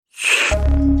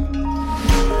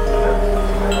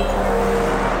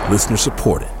Listener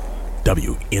supported.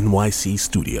 WNYC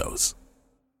Studios.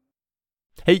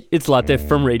 Hey, it's Latif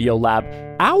from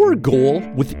Radiolab. Our goal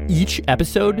with each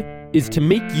episode is to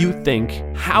make you think,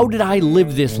 how did I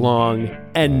live this long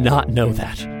and not know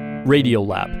that?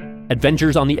 Radiolab,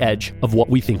 adventures on the edge of what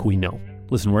we think we know.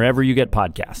 Listen wherever you get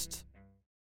podcasts.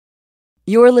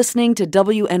 You're listening to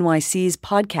WNYC's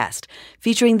podcast,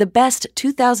 featuring the best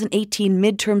 2018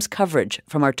 midterms coverage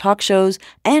from our talk shows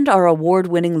and our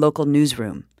award-winning local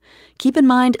newsroom. Keep in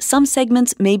mind, some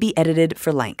segments may be edited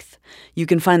for length. You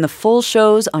can find the full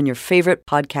shows on your favorite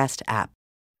podcast app.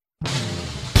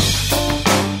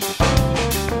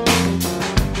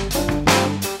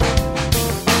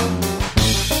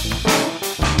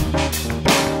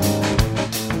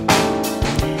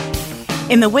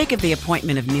 In the wake of the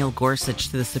appointment of Neil Gorsuch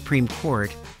to the Supreme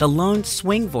Court, the lone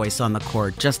swing voice on the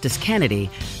court, Justice Kennedy,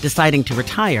 deciding to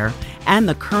retire, and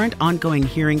the current ongoing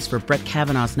hearings for Brett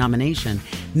Kavanaugh's nomination,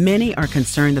 many are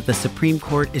concerned that the Supreme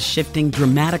Court is shifting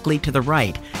dramatically to the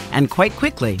right, and quite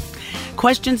quickly.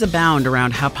 Questions abound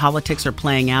around how politics are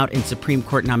playing out in Supreme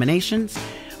Court nominations,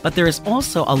 but there is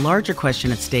also a larger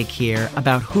question at stake here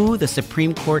about who the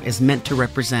Supreme Court is meant to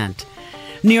represent.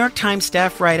 New York Times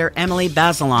staff writer Emily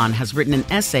Bazelon has written an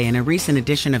essay in a recent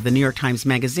edition of the New York Times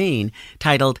Magazine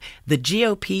titled "The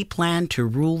GOP Plan to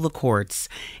Rule the Courts,"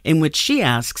 in which she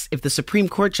asks if the Supreme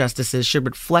Court justices should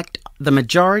reflect the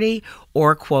majority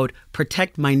or, quote,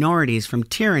 protect minorities from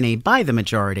tyranny by the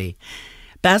majority.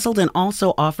 Basildon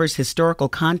also offers historical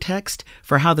context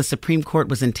for how the Supreme Court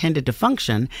was intended to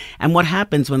function and what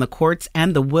happens when the courts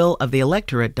and the will of the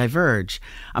electorate diverge.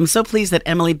 I'm so pleased that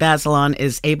Emily Bazelon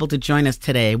is able to join us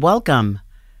today. Welcome.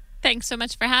 Thanks so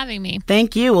much for having me.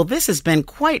 Thank you. Well, this has been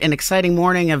quite an exciting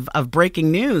morning of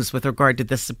breaking news with regard to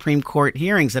the Supreme Court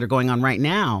hearings that are going on right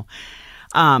now.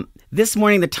 This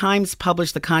morning, the Times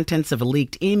published the contents of a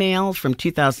leaked email from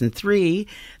 2003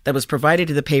 that was provided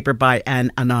to the paper by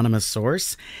an anonymous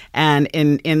source. And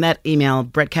in that email,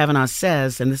 Brett Kavanaugh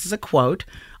says, and this is a quote,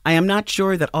 "I am not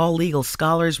sure that all legal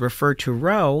scholars refer to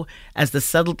Roe as the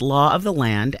settled law of the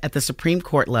land at the Supreme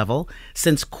Court level,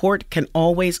 since court can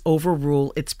always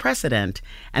overrule its precedent,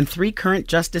 and 3 current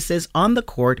justices on the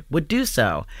court would do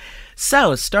so."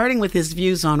 So, starting with his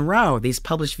views on Roe, these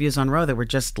published views on Roe that were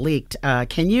just leaked,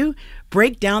 can you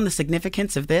break down the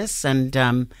significance of this?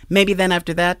 And maybe then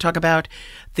after that, talk about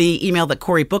the email that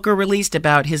Cory Booker released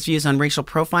about his views on racial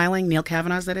profiling, Neil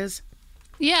Kavanaugh's, that is?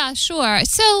 Yeah, sure.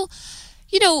 So,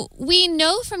 we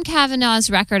know from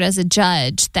Kavanaugh's record as a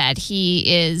judge that he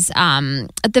is,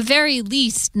 at the very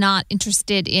least, not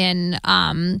interested in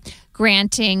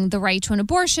granting the right to an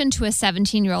abortion to a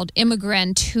 17-year-old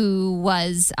immigrant who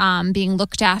was being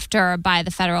looked after by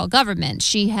the federal government.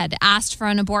 She had asked for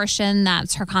an abortion.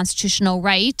 That's her constitutional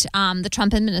right. The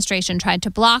Trump administration tried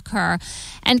to block her.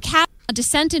 And Kavanaugh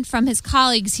dissented from his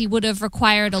colleagues. He would have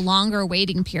required a longer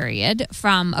waiting period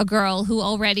from a girl who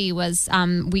already was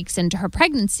weeks into her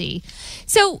pregnancy.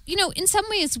 So, in some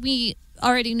ways, we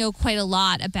already know quite a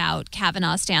lot about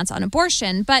Kavanaugh's stance on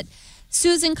abortion, but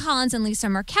Susan Collins and Lisa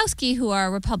Murkowski, who are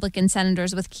Republican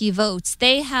senators with key votes,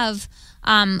 they have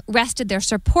rested their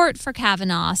support for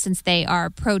Kavanaugh since they are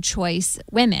pro-choice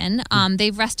women.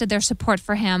 They've rested their support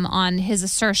for him on his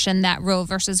assertion that Roe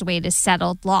versus Wade is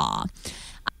settled law.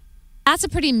 That's a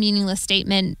pretty meaningless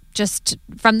statement just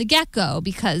from the get-go,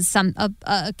 because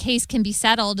a case can be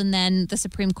settled and then the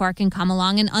Supreme Court can come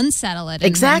along and unsettle it. And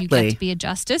exactly. Then you get to be a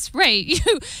justice. Right.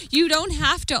 You don't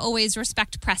have to always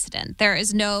respect precedent. There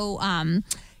is no,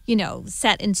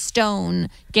 set in stone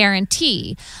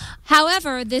guarantee.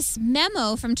 However, this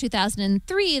memo from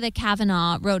 2003 that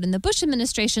Kavanaugh wrote in the Bush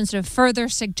administration sort of further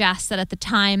suggests that at the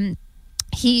time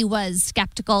he was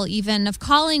skeptical even of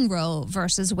calling Roe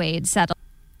versus Wade settled.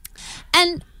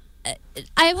 And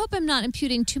I hope I'm not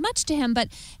imputing too much to him, but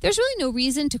there's really no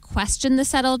reason to question the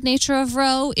settled nature of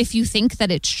Roe if you think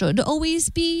that it should always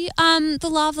be the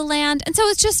law of the land. And so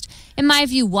it's just, in my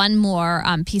view, one more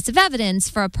piece of evidence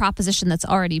for a proposition that's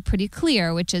already pretty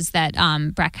clear, which is that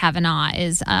Brett Kavanaugh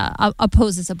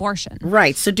opposes abortion.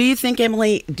 Right. So do you think,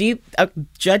 Emily,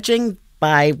 judging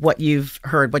by what you've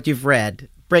heard, what you've read,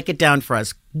 break it down for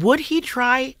us, would he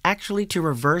try actually to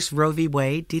reverse Roe v.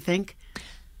 Wade, do you think?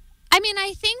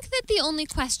 I think that the only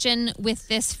question with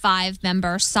this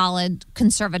 5-member solid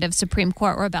conservative Supreme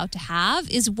Court we're about to have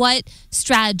is what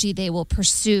strategy they will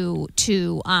pursue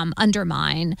to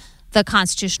undermine the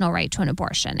constitutional right to an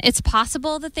abortion. It's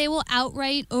possible that they will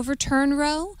outright overturn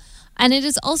Roe, and it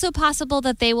is also possible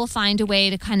that they will find a way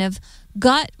to kind of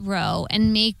gut Roe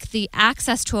and make the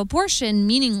access to abortion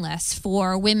meaningless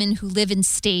for women who live in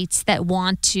states that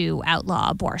want to outlaw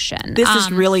abortion. This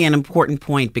is really an important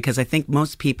point because I think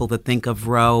most people that think of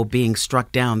Roe being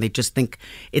struck down, they just think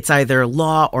it's either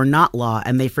law or not law,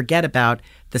 and they forget about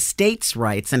the states'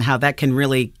 rights and how that can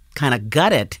really kind of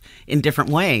gut it in different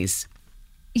ways.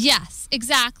 Yes,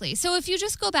 exactly. So if you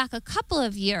just go back a couple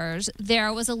of years,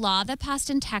 there was a law that passed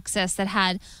in Texas that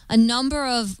had a number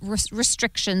of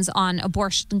restrictions on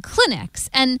abortion clinics.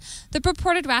 And the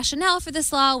purported rationale for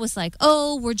this law was like,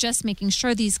 oh, we're just making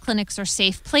sure these clinics are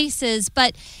safe places.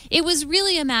 But it was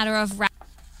really a matter of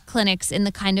clinics in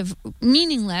the kind of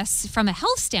meaningless, from a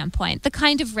health standpoint, the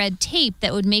kind of red tape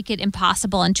that would make it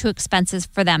impossible and too expensive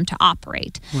for them to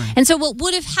operate. Right. And so what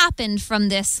would have happened from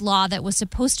this law that was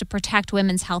supposed to protect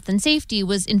women's health and safety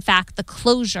was, in fact, the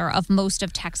closure of most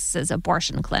of Texas's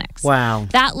abortion clinics. Wow.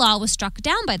 That law was struck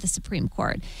down by the Supreme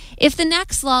Court. If the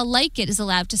next law like it is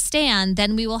allowed to stand,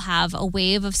 then we will have a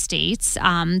wave of states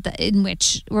in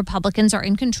which Republicans are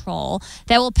in control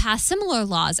that will pass similar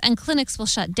laws, and clinics will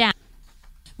shut down.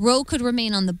 Roe could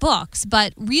remain on the books,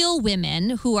 but real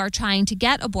women who are trying to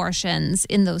get abortions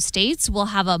in those states will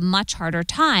have a much harder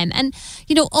time. And,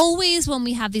 always when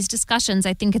we have these discussions,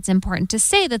 I think it's important to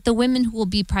say that the women who will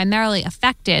be primarily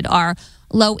affected are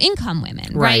low-income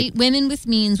women, right? Women with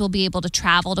means will be able to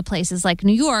travel to places like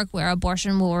New York where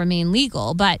abortion will remain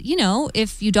legal. But,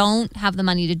 if you don't have the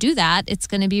money to do that, it's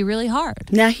going to be really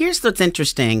hard. Now, here's what's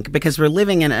interesting, because we're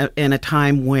living in a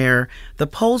time where the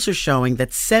polls are showing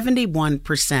that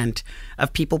 71%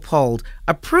 of people polled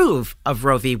approve of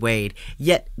Roe v. Wade,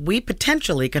 yet we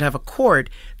potentially could have a court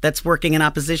that's working in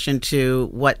opposition to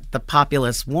what the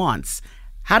populace wants.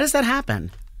 How does that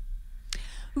happen?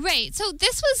 Right. So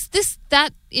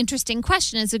that interesting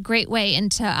question is a great way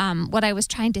into what I was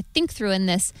trying to think through in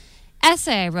this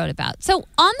essay I wrote about. So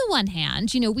on the one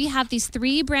hand, we have these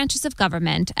three branches of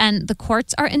government, and the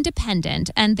courts are independent,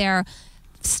 and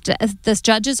the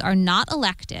judges are not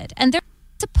elected, and they're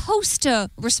supposed to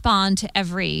respond to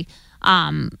every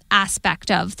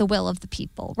aspect of the will of the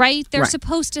people, right? They're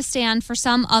supposed to stand for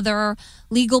some other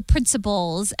legal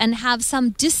principles and have some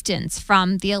distance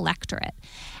from the electorate.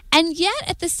 And yet,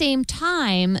 at the same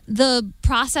time, the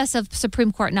process of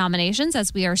Supreme Court nominations,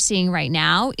 as we are seeing right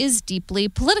now, is deeply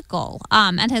political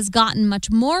and has gotten much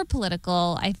more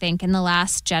political, I think, in the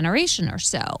last generation or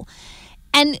so.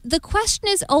 And the question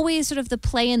is always sort of the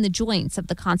play in the joints of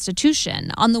the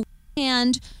Constitution. On the one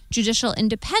hand, judicial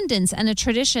independence and a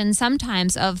tradition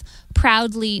sometimes of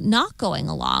proudly not going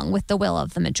along with the will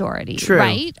of the majority, True.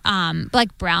 Right?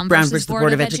 Like Brown versus the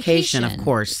Board of Education, of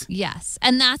course. Yes,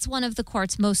 and that's one of the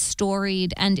court's most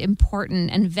storied and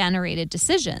important and venerated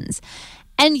decisions.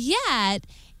 And yet,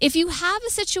 if you have a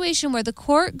situation where the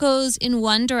court goes in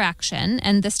one direction,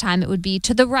 and this time it would be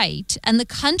to the right, and the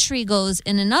country goes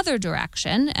in another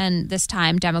direction, and this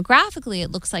time demographically it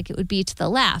looks like it would be to the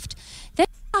left, then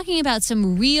talking about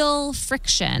some real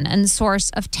friction and source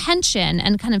of tension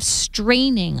and kind of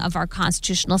straining of our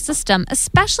constitutional system,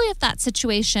 especially if that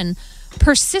situation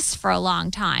persists for a long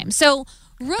time. So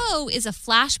Roe is a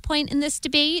flashpoint in this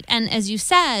debate, and as you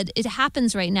said, it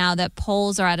happens right now that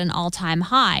polls are at an all-time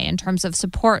high in terms of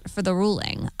support for the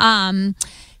ruling.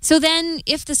 So then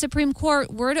if the Supreme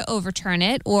Court were to overturn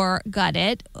it or gut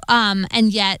it,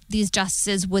 and yet these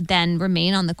justices would then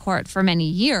remain on the court for many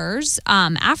years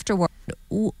afterward,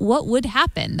 what would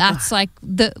happen? That's like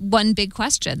the one big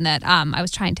question that I was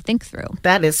trying to think through.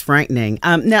 That is frightening.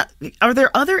 Now, are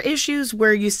there other issues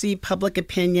where you see public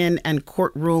opinion and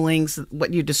court rulings,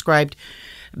 what you described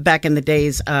back in the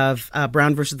days of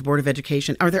Brown versus the Board of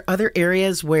Education? Are there other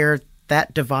areas where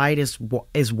that divide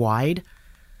is wide?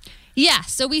 Yeah,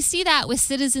 so we see that with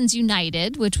Citizens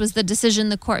United, which was the decision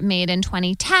the court made in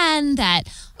 2010 that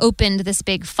opened this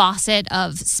big faucet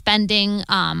of spending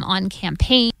on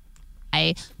campaigns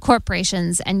by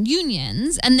corporations and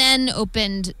unions, and then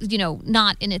opened,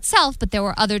 not in itself, but there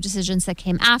were other decisions that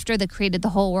came after that created the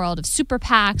whole world of super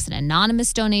PACs and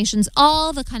anonymous donations,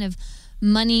 all the kind of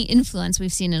money influence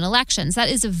we've seen in elections. That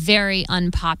is a very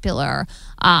unpopular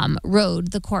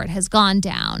road the court has gone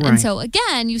down. Right. And so,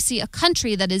 again, you see a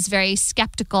country that is very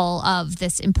skeptical of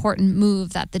this important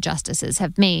move that the justices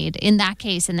have made, in that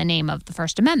case, in the name of the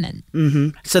First Amendment.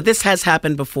 Mm-hmm. So this has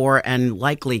happened before and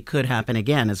likely could happen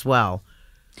again as well.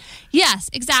 Yes,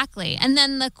 exactly. And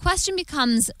then the question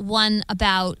becomes one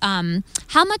about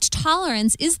how much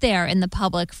tolerance is there in the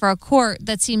public for a court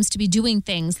that seems to be doing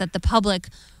things that the public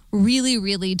really,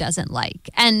 really doesn't like.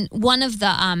 And one of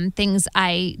the things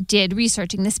I did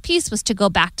researching this piece was to go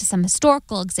back to some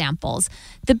historical examples.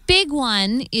 The big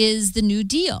one is the New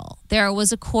Deal. There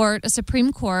was a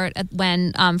Supreme Court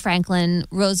when Franklin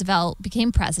Roosevelt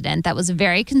became president that was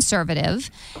very conservative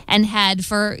and had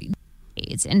for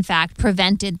decades, in fact,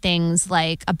 prevented things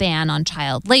like a ban on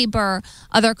child labor,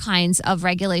 other kinds of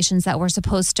regulations that were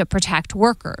supposed to protect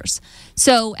workers.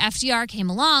 So FDR came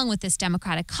along with this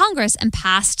Democratic Congress and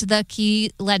passed the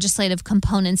key legislative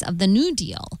components of the New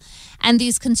Deal. And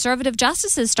these conservative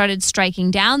justices started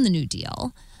striking down the New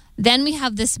Deal. Then we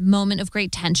have this moment of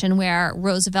great tension where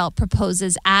Roosevelt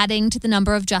proposes adding to the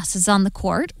number of justices on the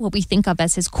court, what we think of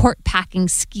as his court-packing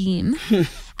scheme.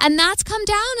 And that's come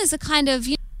down as a kind of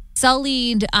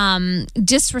sullied,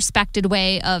 disrespected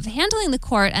way of handling the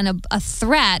court and a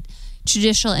threat to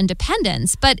judicial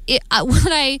independence. But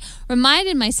what I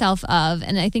reminded myself of,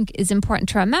 and I think is important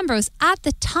to remember, is at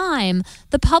the time,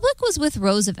 the public was with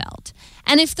Roosevelt.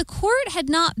 And if the court had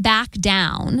not backed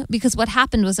down, because what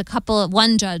happened was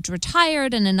one judge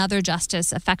retired and another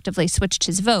justice effectively switched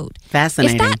his vote.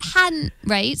 Fascinating. If that hadn't,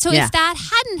 right? So if that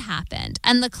hadn't happened,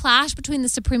 and the clash between the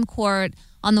Supreme Court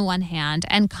on the one hand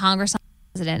and Congress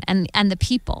president and the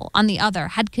people on the other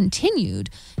had continued,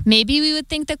 maybe we would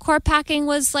think that court packing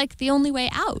was like the only way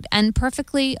out and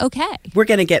perfectly okay. We're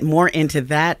going to get more into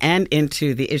that and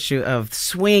into the issue of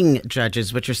swing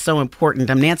judges, which are so important.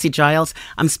 I'm Nancy Giles.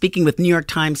 I'm speaking with New York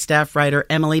Times staff writer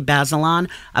Emily Bazelon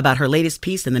about her latest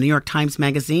piece in the New York Times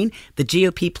Magazine, The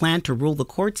GOP Plan to Rule the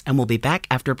Courts, and we'll be back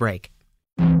after a break.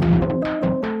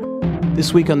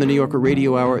 This week on the New Yorker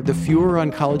Radio Hour, the furor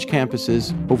on college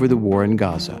campuses over the war in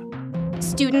Gaza.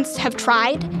 Students have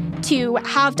tried to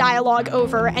have dialogue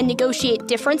over and negotiate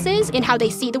differences in how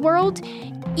they see the world,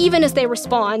 even as they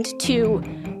respond to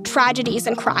tragedies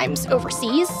and crimes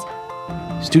overseas.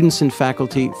 Students and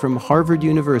faculty from Harvard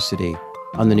University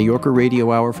on the New Yorker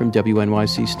Radio Hour from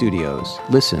WNYC Studios.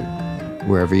 Listen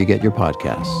wherever you get your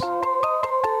podcasts.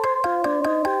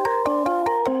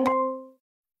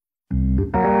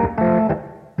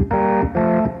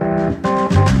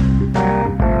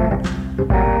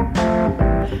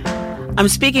 I'm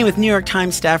speaking with New York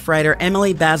Times staff writer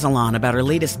Emily Bazelon about her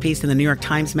latest piece in the New York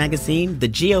Times Magazine, The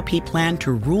GOP Plan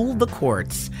to Rule the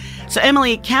Courts. So,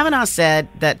 Emily, Kavanaugh said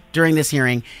that during this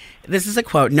hearing, this is a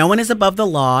quote, "No one is above the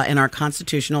law in our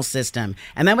constitutional system."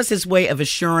 And that was his way of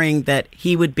assuring that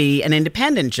he would be an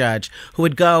independent judge who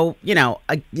would go,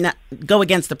 go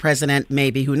against the president,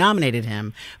 maybe, who nominated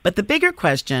him. But the bigger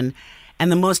question,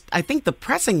 and the most, I think the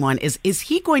pressing one, is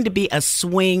he going to be a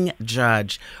swing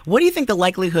judge? What do you think the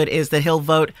likelihood is that he'll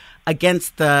vote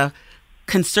against the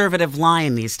conservative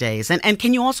line these days? And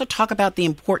can you also talk about the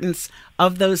importance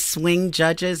of those swing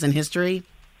judges in history?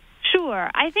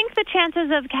 Sure. I think the chances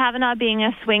of Kavanaugh being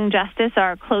a swing justice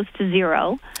are close to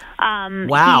zero.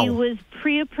 Wow. He was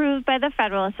pre-approved by the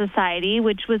Federalist Society,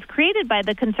 which was created by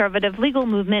the conservative legal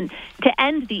movement to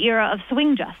end the era of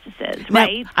swing justices, now,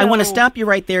 right? I want to stop you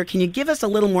right there. Can you give us a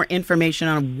little more information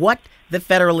on what the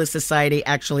Federalist Society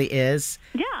actually is?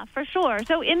 Yeah, for sure.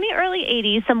 So in the early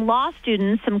 80s,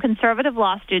 some conservative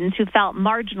law students who felt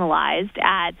marginalized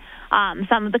at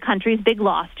some of the country's big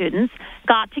law students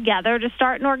got together to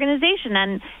start an organization.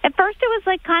 And at first it was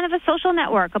like kind of a social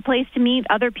network, a place to meet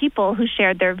other people who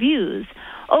shared their views.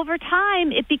 Over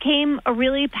time, it became a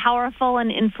really powerful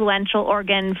and influential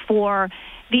organ for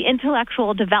the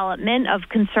intellectual development of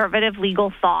conservative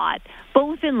legal thought,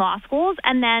 both in law schools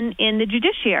and then in the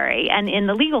judiciary and in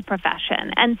the legal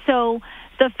profession. And so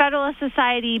the Federalist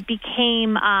Society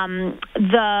became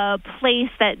the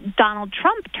place that Donald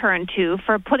Trump turned to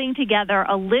for putting together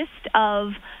a list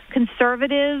of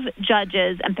conservative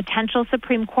judges and potential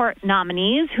Supreme Court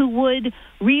nominees who would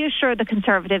reassure the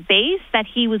conservative base that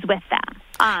he was with them.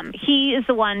 He is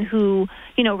the one who,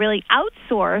 really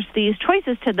outsourced these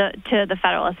choices to the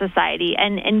Federalist Society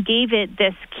and gave it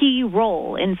this key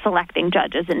role in selecting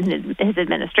judges in his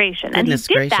administration. And he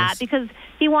did that because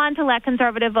he wanted to let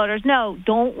conservative voters know,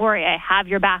 don't worry, I have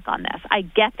your back on this. I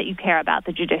get that you care about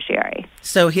the judiciary.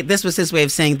 So this was his way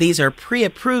of saying these are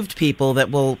pre-approved people that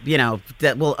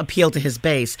will appeal to his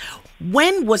base.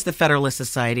 When was the Federalist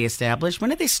Society established?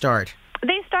 When did they start?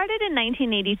 They started in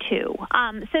 1982,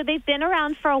 so they've been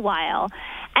around for a while.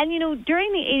 And,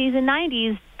 during the 80s and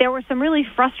 90s, there were some really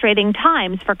frustrating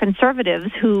times for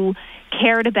conservatives who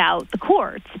cared about the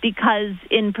courts because,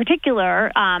 in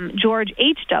particular, George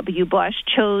H.W. Bush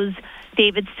chose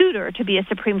David Souter to be a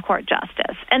Supreme Court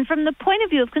justice. And from the point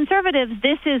of view of conservatives,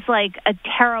 this is like a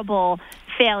terrible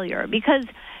failure because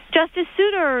Justice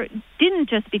Souter didn't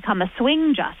just become a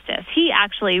swing justice. He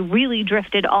actually really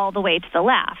drifted all the way to the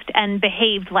left and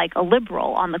behaved like a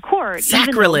liberal on the court.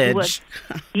 Sacrilege.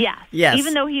 Yes.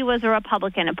 Even though he was a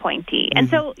Republican appointee. And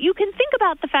so you can think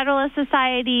about the Federalist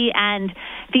Society and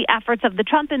the efforts of the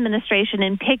Trump administration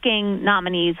in picking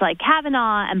nominees like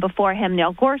Kavanaugh and before him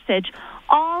Neil Gorsuch.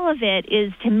 All of it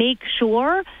is to make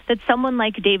sure that someone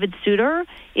like David Souter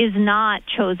is not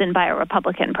chosen by a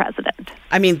Republican president.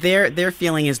 I mean, their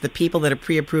feeling is the people that are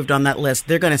pre-approved on that list,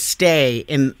 they're going to stay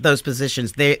in those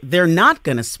positions. They're not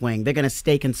going to swing. They're going to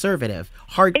stay conservative,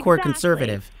 hardcore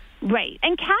conservative. Right.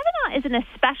 And Kavanaugh is an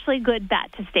especially good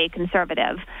bet to stay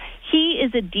conservative. He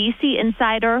is a D.C.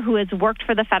 insider who has worked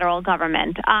for the federal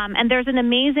government. And there's an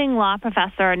amazing law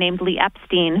professor named Lee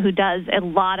Epstein who does a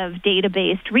lot of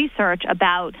data-based research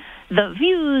about the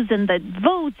views and the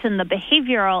votes and the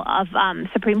behavior of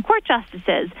Supreme Court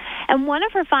justices. And one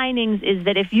of her findings is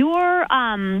that if you're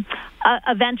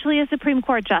eventually a Supreme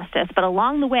Court justice, but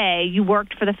along the way you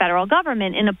worked for the federal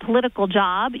government in a political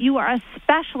job, you are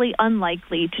especially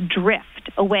unlikely to drift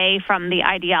away from the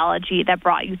ideology that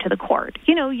brought you to the court.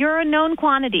 You know, you're a known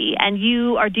quantity and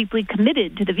you are deeply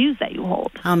committed to the views that you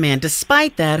hold. Oh, man,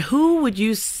 despite that, who would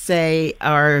you say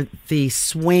are the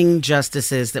swing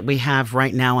justices that we have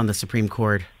right now on the Supreme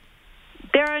Court?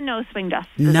 There are no swing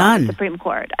justices on the Supreme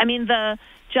Court. I mean, the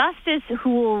justice who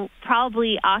will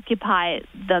probably occupy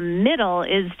the middle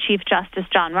is Chief Justice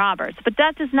John Roberts, but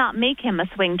that does not make him a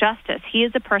swing justice. He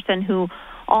is a person who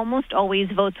almost always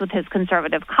votes with his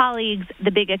conservative colleagues.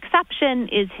 The big exception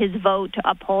is his vote to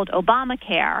uphold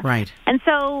Obamacare. Right. And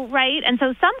so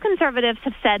some conservatives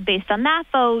have said, based on that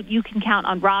vote, you can count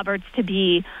on Roberts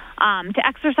to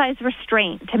exercise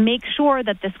restraint, to make sure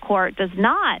that this court does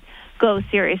not go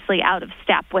seriously out of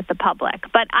step with the public.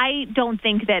 But I don't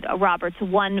think that Roberts'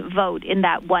 one vote in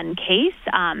that one case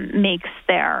makes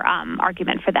their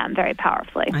argument for them very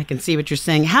powerfully. I can see what you're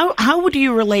saying. How would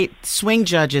you relate swing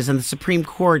judges in the Supreme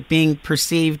Court being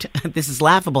perceived, this is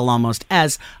laughable almost,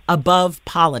 as above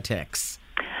politics?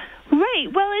 Right.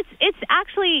 Well, it's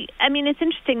actually, I mean, it's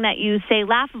interesting that you say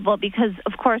laughable because,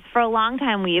 of course, for a long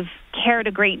time we've cared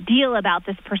a great deal about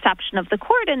this perception of the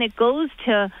court, and it goes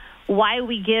to why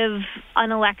we give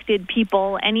unelected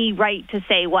people any right to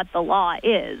say what the law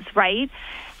is, right?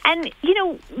 And, you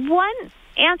know, one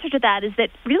answer to that is that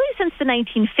really since the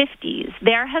 1950s,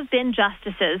 there have been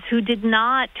justices who did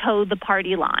not toe the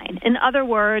party line. In other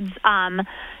words,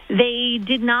 they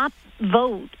did not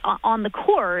vote on the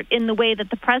court in the way that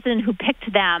the president who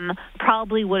picked them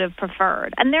probably would have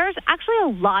preferred. And there's actually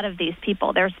a lot of these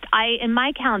people. In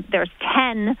my count, there's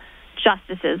 10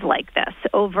 justices like this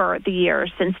over the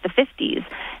years since the 50s.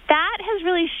 That has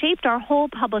really shaped our whole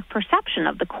public perception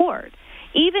of the court.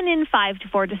 Even in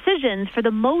 5-4 decisions, for the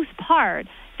most part,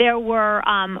 there were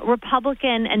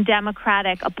Republican and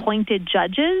Democratic appointed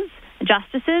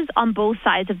justices on both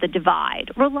sides of the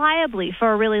divide, reliably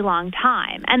for a really long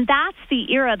time. And that's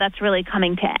the era that's really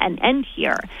coming to an end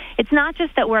here. It's not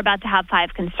just that we're about to have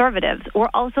 5 conservatives. We're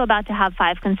also about to have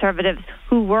 5 conservatives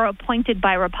who were appointed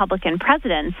by Republican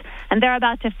presidents, and they're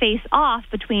about to face off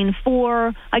between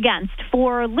 4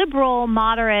 liberal,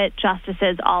 moderate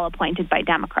justices, all appointed by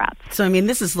Democrats. So, I mean,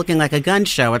 this is looking like a gun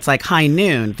show. It's like high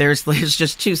noon. There's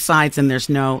just two sides, and there's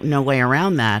no way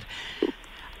around that.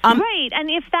 Right, and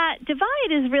if that divide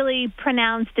is really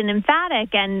pronounced and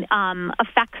emphatic and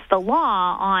affects the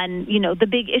law on, you know, the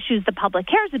big issues the public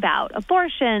cares about,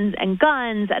 abortions and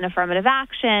guns and affirmative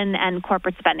action and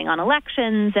corporate spending on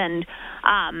elections and,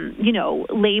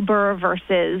 labor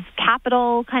versus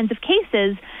capital kinds of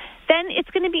cases, then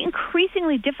it's going to be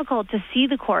increasingly difficult to see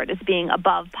the court as being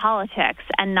above politics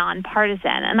and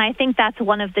nonpartisan. And I think that's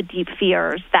one of the deep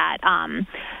fears that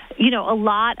a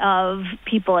lot of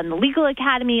people in the legal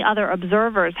academy, other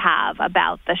observers have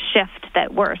about the shift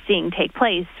that we're seeing take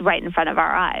place right in front of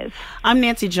our eyes. I'm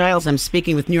Nancy Giles. I'm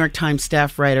speaking with New York Times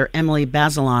staff writer Emily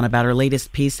Bazelon about her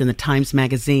latest piece in the Times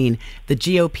Magazine, The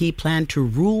GOP Plan to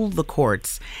Rule the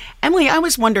Courts. Emily, I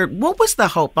always wondered, what was the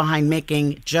hope behind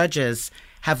making judges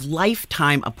have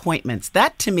lifetime appointments?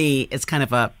 That, to me, is kind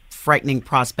of a frightening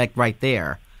prospect right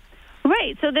there.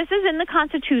 Right. So this is in the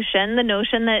Constitution, the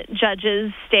notion that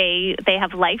judges they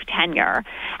have life tenure.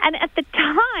 And at the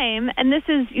time, and this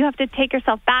is, you have to take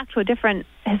yourself back to a different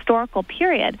historical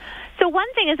period. So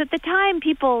one thing is, at the time,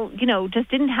 people, just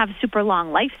didn't have super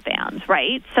long lifespans,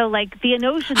 right? So, like, the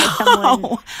notion that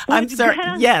someone... I'm sorry.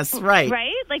 Yes, right.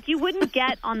 Right? Like, you wouldn't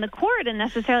get on the court and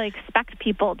necessarily expect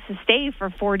people to stay for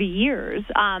 40 years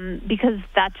because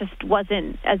that just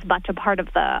wasn't as much a part of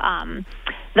the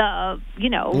Life?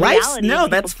 reality. No,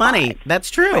 that's funny.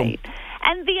 That's true. Right.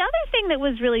 And the other thing that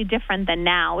was really different than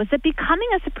now is that becoming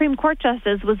a Supreme Court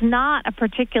justice was not a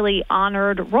particularly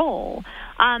honored role.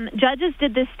 Judges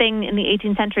did this thing in the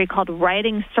 18th century called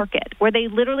riding circuit, where they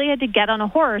literally had to get on a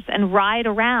horse and ride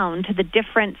around to the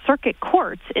different circuit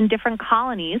courts in different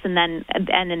colonies and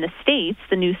in the states,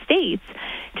 the new states,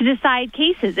 to decide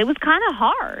cases. It was kind of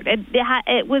hard.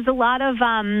 It was a lot of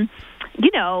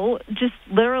just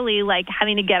literally like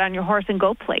having to get on your horse and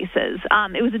go places.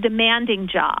 It was a demanding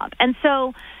job. And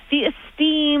so the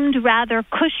esteemed, rather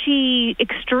cushy,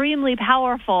 extremely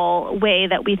powerful way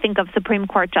that we think of Supreme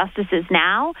Court justices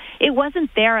now, it wasn't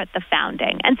there at the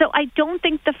founding. And so I don't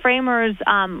think the framers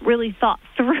really thought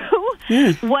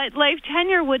through what life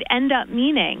tenure would end up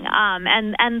meaning.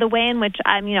 And the way in which,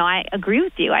 I agree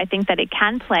with you. I think that it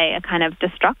can play a kind of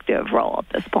destructive role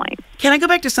at this point. Can I go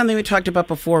back to something we talked about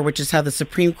before, which is how the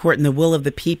Supreme Court and the will of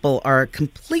the people are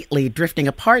completely drifting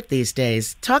apart these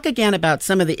days? Talk again about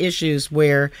some of the issues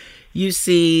where you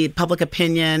see public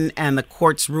opinion and the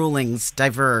court's rulings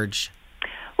diverge.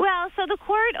 Well, so the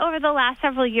court over the last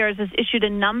several years has issued a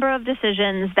number of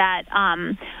decisions that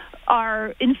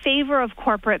are in favor of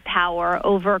corporate power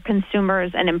over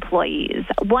consumers and employees.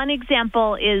 One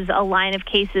example is a line of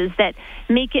cases that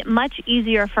make it much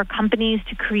easier for companies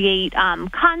to create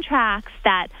contracts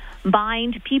that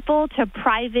bind people to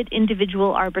private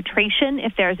individual arbitration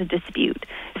if there's a dispute.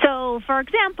 So, for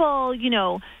example,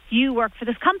 you work for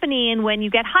this company, and when you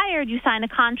get hired, you sign a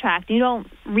contract. You don't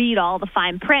read all the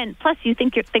fine print. Plus, you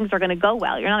think things are going to go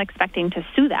well. You're not expecting to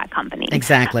sue that company.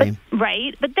 Exactly.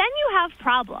 Right? But then you have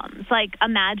problems. Like,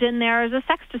 imagine there's a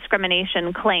sex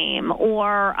discrimination claim,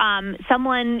 or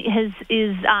someone is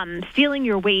stealing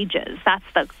your wages. That's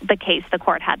the case the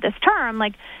court had this term.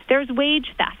 Like, there's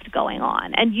wage theft going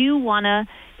on, and you want to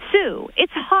sue.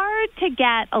 It's hard to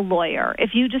get a lawyer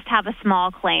if you just have a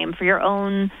small claim for your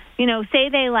own, say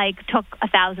they took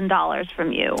 $1,000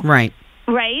 from you. Right.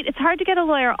 Right? It's hard to get a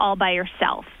lawyer all by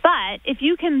yourself. But if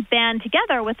you can band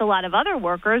together with a lot of other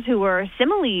workers who were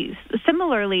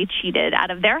similarly cheated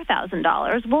out of their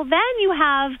 $1,000, well, then you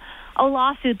have a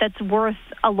lawsuit that's worth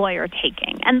a lawyer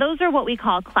taking. And those are what we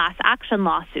call class action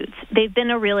lawsuits. They've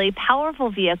been a really powerful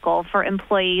vehicle for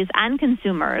employees and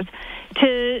consumers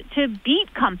to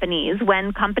beat companies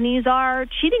when companies are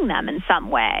cheating them in some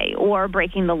way or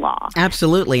breaking the law.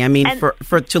 Absolutely. I mean,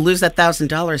 for to lose that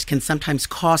 $1,000 can sometimes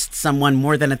cost someone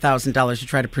more than $1,000 to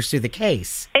try to pursue the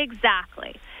case.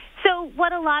 Exactly. So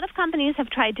what a lot of companies have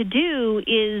tried to do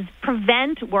is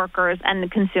prevent workers and the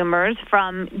consumers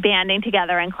from banding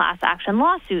together in class action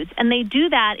lawsuits. And they do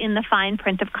that in the fine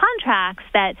print of contracts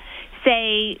that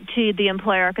say to the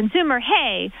employer or consumer,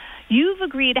 hey, you've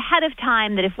agreed ahead of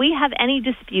time that if we have any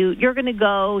dispute, you're going to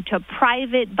go to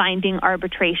private binding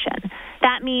arbitration.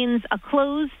 That means a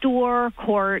closed-door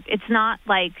court. It's not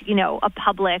like, a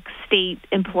public state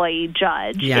employee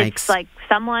judge. Yikes. It's like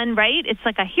someone, right? It's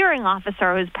like a hearing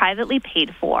officer who's privately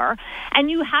paid for, and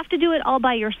you have to do it all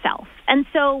by yourself. And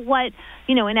so what,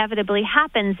 inevitably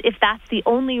happens if that's the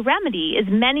only remedy is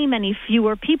many, many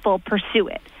fewer people pursue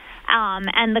it.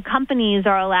 And the companies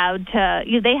are allowed to,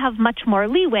 they have much more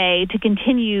leeway to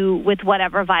continue with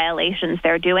whatever violations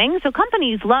they're doing. So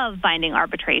companies love binding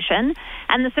arbitration,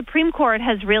 and the Supreme Court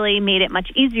has really made it much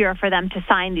easier for them to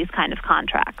sign these kind of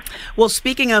contracts. Well,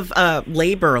 speaking of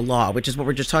labor law, which is what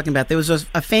we're just talking about, there was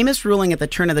a famous ruling at the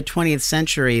turn of the 20th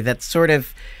century that sort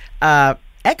of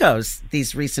echoes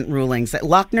these recent rulings.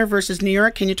 Lochner versus New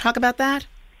York. Can you talk about that?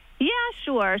 Yeah,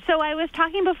 sure. So I was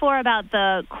talking before about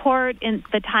the court in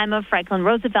the time of Franklin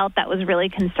Roosevelt that was really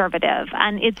conservative.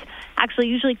 And it's actually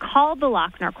usually called the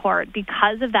Lochner Court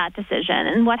because of that decision.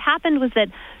 And what happened was that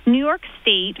New York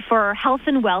State, for health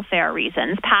and welfare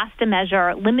reasons, passed a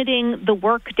measure limiting the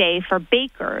workday for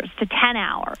bakers to 10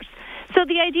 hours. So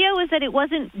the idea was that it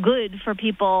wasn't good for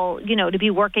people, to be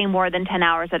working more than 10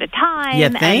 hours at a time. You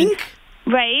think?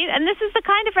 Right, and this is the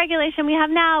kind of regulation we have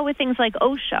now with things like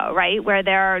OSHA, right, where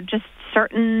there are just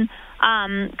certain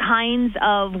kinds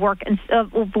of work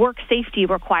safety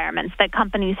requirements that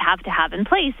companies have to have in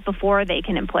place before they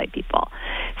can employ people.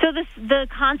 So the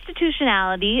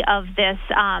constitutionality of this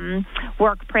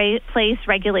workplace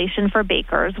regulation for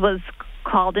bakers was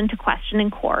called into question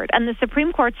in court, and the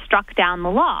Supreme Court struck down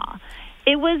the law.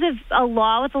 It was a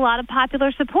law with a lot of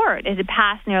popular support. It had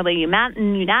passed nearly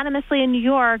unanimously in New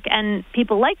York, and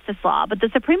people liked this law. But the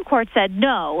Supreme Court said,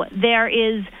 no, there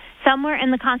is somewhere in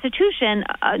the Constitution,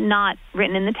 not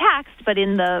written in the text, but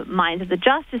in the minds of the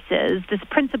justices, this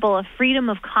principle of freedom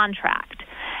of contract.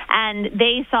 And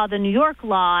they saw the New York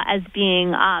law as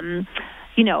being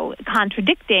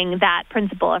contradicting that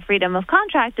principle of freedom of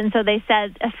contract. And so they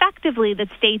said effectively that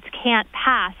states can't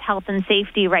pass health and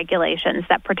safety regulations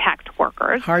that protect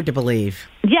workers. Hard to believe.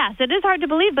 Yes, it is hard to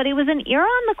believe, but it was an era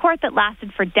on the court that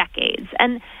lasted for decades.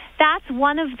 And that's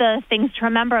one of the things to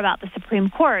remember about the Supreme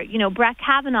Court. Brett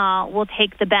Kavanaugh will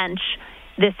take the bench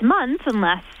this month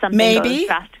unless something goes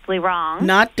drastically wrong.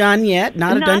 Not done yet.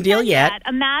 Not a done deal yet.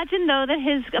 Imagine, though, that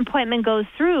his appointment goes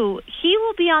through. He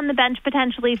will be on the bench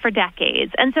potentially for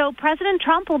decades. And so President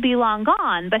Trump will be long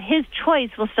gone, but his choice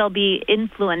will still be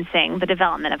influencing the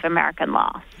development of American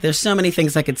law. There's so many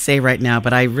things I could say right now,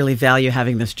 but I really value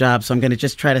having this job, so I'm going to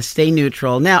just try to stay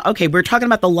neutral. Now, okay, we're talking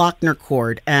about the Lochner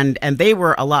Court, and they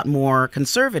were a lot more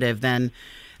conservative than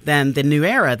the new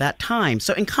era that time.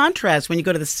 So in contrast, when you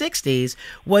go to the 60s,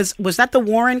 was that the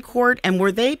Warren Court, and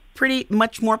were they pretty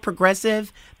much more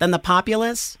progressive than the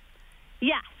populace?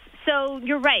 Yes. So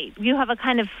you're right. You have a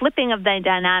kind of flipping of the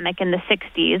dynamic in the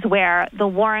 60s where the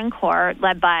Warren Court,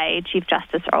 led by Chief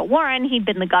Justice Earl Warren, he'd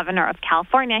been the governor of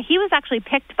California. He was actually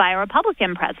picked by a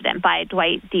Republican president, by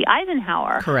Dwight D.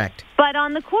 Eisenhower. Correct. But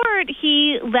on the court,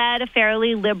 he led a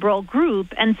fairly liberal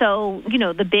group. And so,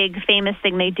 the big famous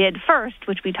thing they did first,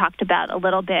 which we talked about a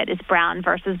little bit, is Brown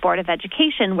versus Board of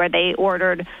Education, where they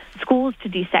ordered schools to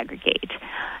desegregate.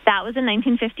 That was in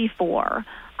 1954.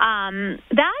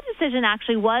 That decision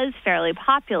actually was fairly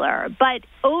popular, but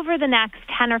over the next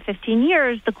 10 or 15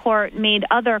 years, the court made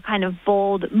other kind of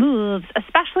bold moves,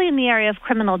 especially in the area of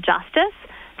criminal justice,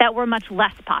 that were much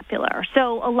less popular.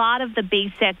 So a lot of the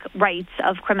basic rights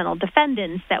of criminal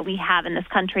defendants that we have in this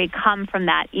country come from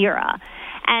that era.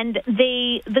 And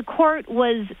the court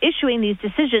was issuing these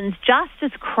decisions just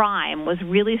as crime was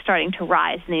really starting to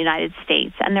rise in the United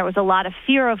States, and there was a lot of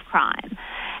fear of crime.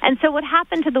 And so what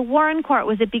happened to the Warren Court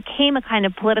was it became a kind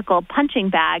of political punching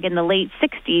bag in the late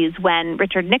 60s when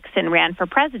Richard Nixon ran for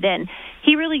president.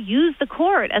 He really used the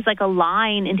court as like a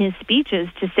line in his speeches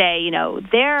to say,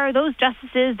 those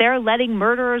justices, they're letting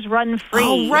murderers run free.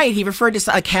 Oh, right. He referred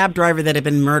to a cab driver that had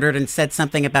been murdered and said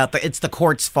something about it's the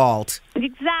court's fault.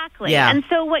 Exactly. Yeah. And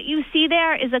so what you see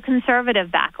there is a conservative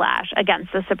backlash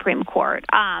against the Supreme Court,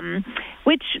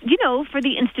 which, for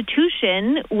the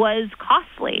institution was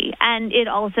costly. And it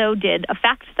also did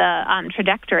affect the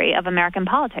trajectory of American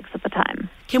politics at the time.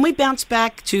 Can we bounce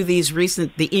back to the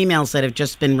emails that have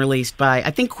just been released by,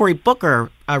 I think Cory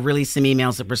Booker released some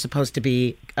emails that were supposed to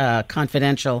be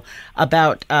confidential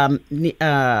about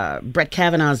Brett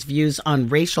Kavanaugh's views on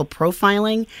racial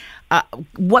profiling.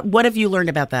 What have you learned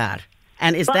about that?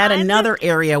 And is that another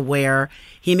area where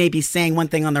he may be saying one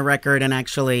thing on the record and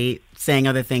actually saying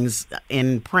other things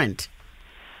in print?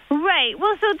 Right.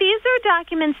 Well, so these are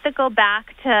documents that go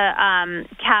back to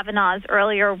Kavanaugh's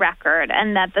earlier record,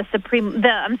 and that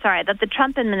the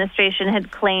Trump administration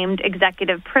had claimed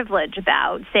executive privilege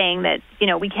about, saying that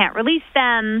we can't release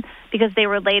them because they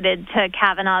related to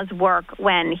Kavanaugh's work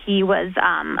when he was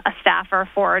a staffer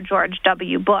for George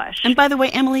W. Bush. And by the way,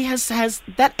 Emily, has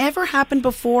that ever happened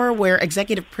before, where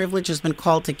executive privilege has been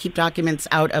called to keep documents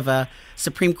out of a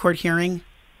Supreme Court hearing?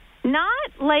 Not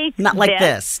like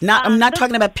this. I'm not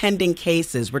talking about pending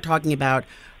cases. We're talking about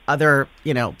other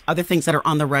things that are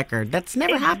on the record. That's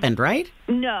never happened, right?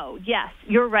 No. Yes,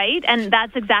 you're right, and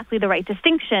that's exactly the right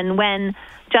distinction. When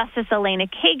Justice Elena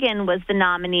Kagan was the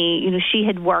nominee, she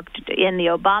had worked in the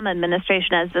Obama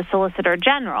administration as the Solicitor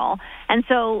General. And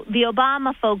so the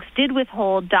Obama folks did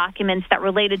withhold documents that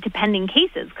related to pending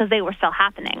cases because they were still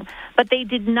happening. But they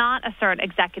did not assert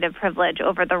executive privilege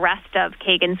over the rest of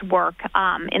Kagan's work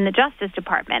in the Justice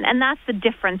Department. And that's the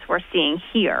difference we're seeing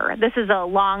here. This is a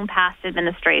long past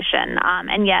administration,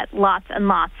 and yet lots and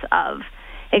lots of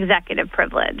executive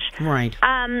privilege. Right.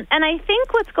 And I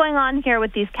think what's going on here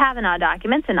with these Kavanaugh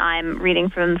documents, and I'm reading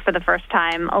from them for the first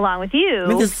time along with you.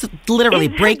 This is literally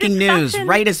breaking news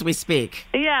right as we speak.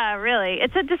 Yeah, really.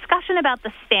 It's a discussion about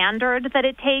the standard that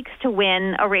it takes to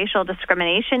win a racial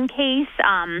discrimination case,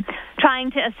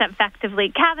 trying to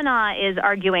effectively, Kavanaugh is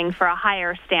arguing for a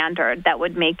higher standard that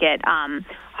would make it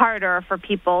harder for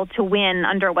people to win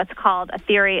under what's called a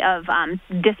theory of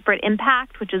disparate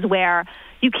impact, which is where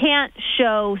you can't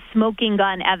show smoking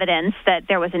gun evidence that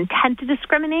there was intent to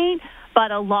discriminate, but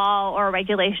a law or a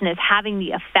regulation is having the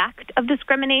effect of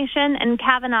discrimination. And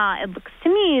Kavanaugh, it looks to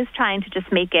me, is trying to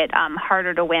just make it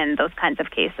harder to win those kinds of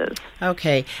cases.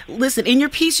 Okay. Listen, in your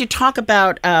piece, you talk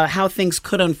about how things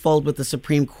could unfold with the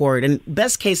Supreme Court. And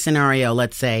best case scenario,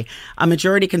 let's say, a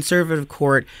majority conservative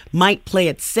court might play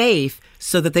it safe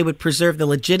so that they would preserve the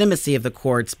legitimacy of the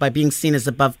courts by being seen as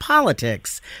above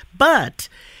politics. But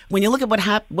when you look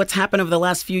at what's happened over the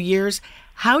last few years,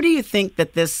 How do you think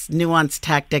that this nuanced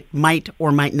tactic might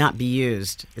or might not be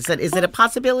used? Is it a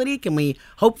possibility? Can we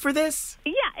hope for this?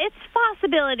 Yeah, it's a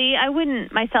possibility. I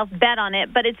wouldn't myself bet on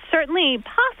it, but it's certainly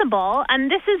possible.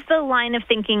 And this is the line of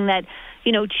thinking that,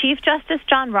 Chief Justice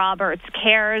John Roberts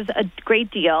cares a great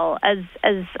deal, as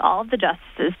all of the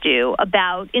justices do,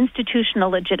 about institutional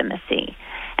legitimacy.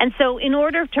 And so in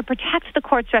order to protect the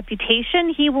court's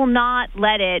reputation, he will not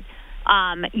let it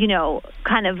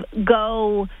kind of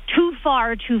go too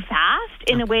far too fast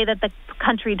in a way that the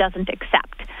country doesn't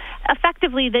accept.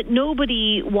 Effectively, that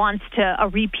nobody wants a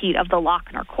repeat of the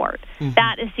Lochner court. Mm-hmm.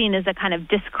 That is seen as a kind of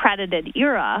discredited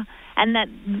era, and that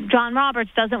John Roberts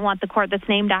doesn't want the court that's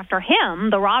named after him,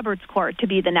 the Roberts court, to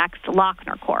be the next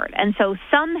Lochner court. And so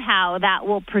somehow that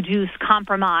will produce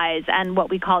compromise and what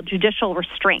we call judicial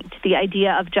restraint, the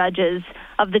idea of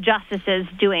the justices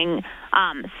doing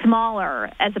smaller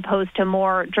as opposed to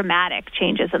more dramatic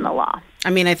changes in the law. I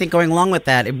mean, I think going along with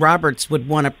that, Roberts would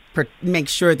want to make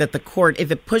sure that the court,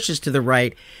 if it pushes to the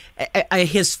right,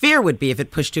 his fear would be if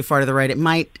it pushed too far to the right, it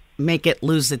might make it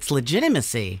lose its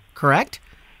legitimacy, correct?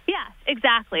 Yes,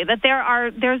 exactly. That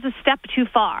there's a step too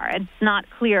far. It's not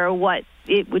clear what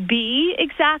it would be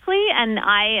exactly, and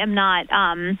I am not,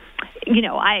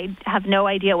 I have no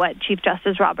idea what Chief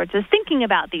Justice Roberts is thinking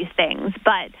about these things,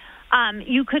 but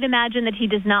you could imagine that he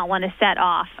does not want to set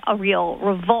off a real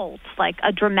revolt, like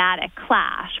a dramatic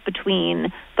clash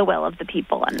between the will of the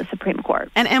people and the Supreme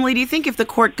Court. And Emily, do you think if the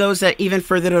court goes even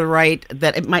further to the right,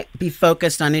 that it might be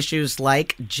focused on issues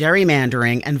like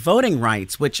gerrymandering and voting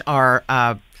rights, which are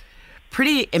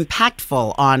pretty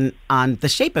impactful on the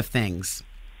shape of things?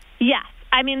 Yes.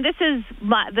 I mean, this is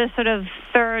the sort of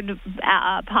third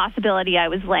possibility I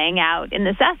was laying out in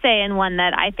this essay, and one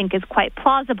that I think is quite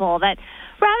plausible, that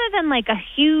rather than like a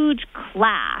huge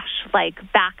clash, like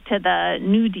back to the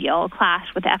New Deal clash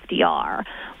with FDR,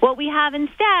 what we have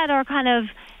instead are kind of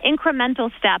incremental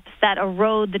steps that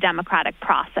erode the democratic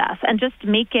process and just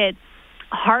make it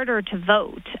harder to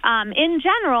vote. In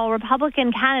general,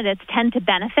 Republican candidates tend to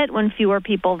benefit when fewer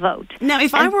people vote. Now,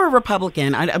 if I were a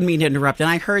Republican, I don't mean to interrupt, and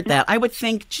I heard that, I would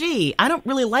think, gee, I don't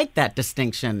really like that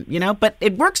distinction, but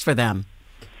it works for them.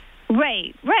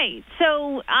 Right.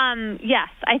 So, yes,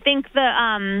 I think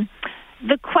the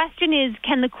question is,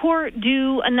 can the court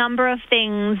do a number of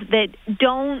things that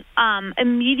don't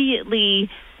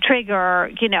immediately trigger,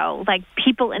 like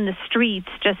people in the streets,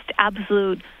 just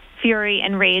absolute fury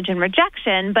and rage and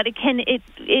rejection, but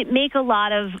it make a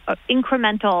lot of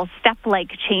incremental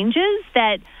step-like changes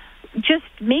that just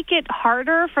make it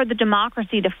harder for the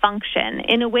democracy to function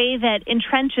in a way that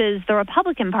entrenches the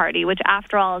Republican Party, which,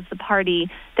 after all, is the party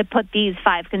that put these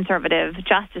 5 conservative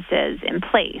justices in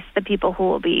place, the people who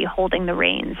will be holding the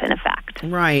reins in effect.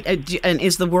 Right. And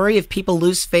is the worry if people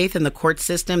lose faith in the court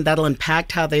system, that'll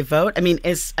impact how they vote? I mean,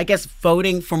 I guess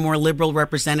voting for more liberal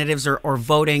representatives or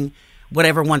voting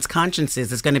whatever one's conscience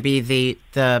is going to be the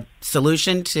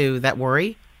solution to that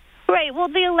worry? Right. Well,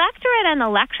 the electorate and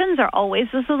elections are always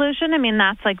the solution. I mean,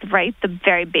 that's the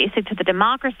very basic to the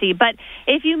democracy. But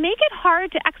if you make it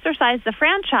hard to exercise the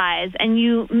franchise and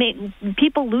you make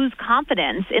people lose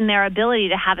confidence in their ability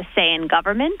to have a say in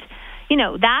government,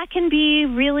 that can be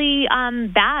really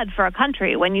bad for a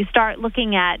country. When you start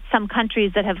looking at some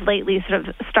countries that have lately sort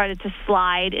of started to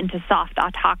slide into soft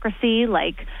autocracy,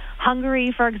 like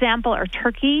Hungary, for example, or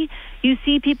Turkey, you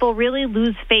see people really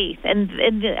lose faith in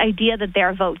the idea that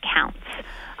their vote counts.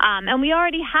 And we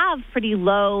already have pretty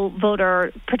low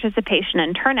voter participation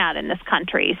and turnout in this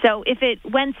country. So if it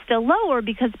went still lower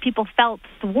because people felt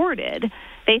thwarted,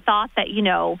 they thought that,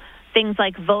 things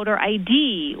like voter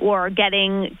ID or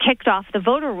getting kicked off the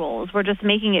voter rolls were just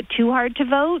making it too hard to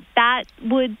vote, that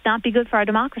would not be good for our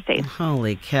democracy.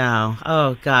 Holy cow.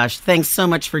 Oh, gosh. Thanks so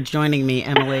much for joining me,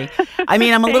 Emily. I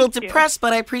mean, I'm a little depressed,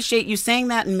 but I appreciate you saying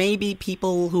that. And maybe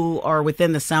people who are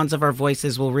within the sounds of our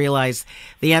voices will realize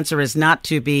the answer is not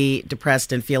to be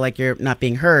depressed and feel like you're not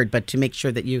being heard, but to make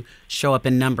sure that you show up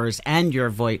in numbers and your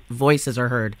voices are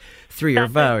heard through your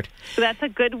vote. That's a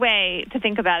good way to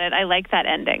think about it. I like that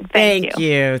ending. Thank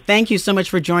you. Thank you so much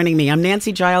for joining me. I'm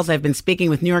Nancy Giles. I've been speaking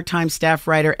with New York Times staff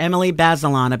writer Emily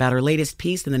Bazelon about her latest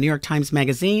piece in the New York Times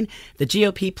Magazine, The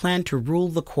GOP Plan to Rule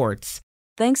the Courts.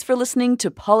 Thanks for listening to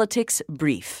Politics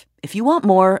Brief. If you want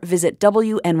more, visit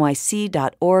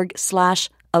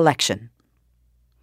wnyc.org/election.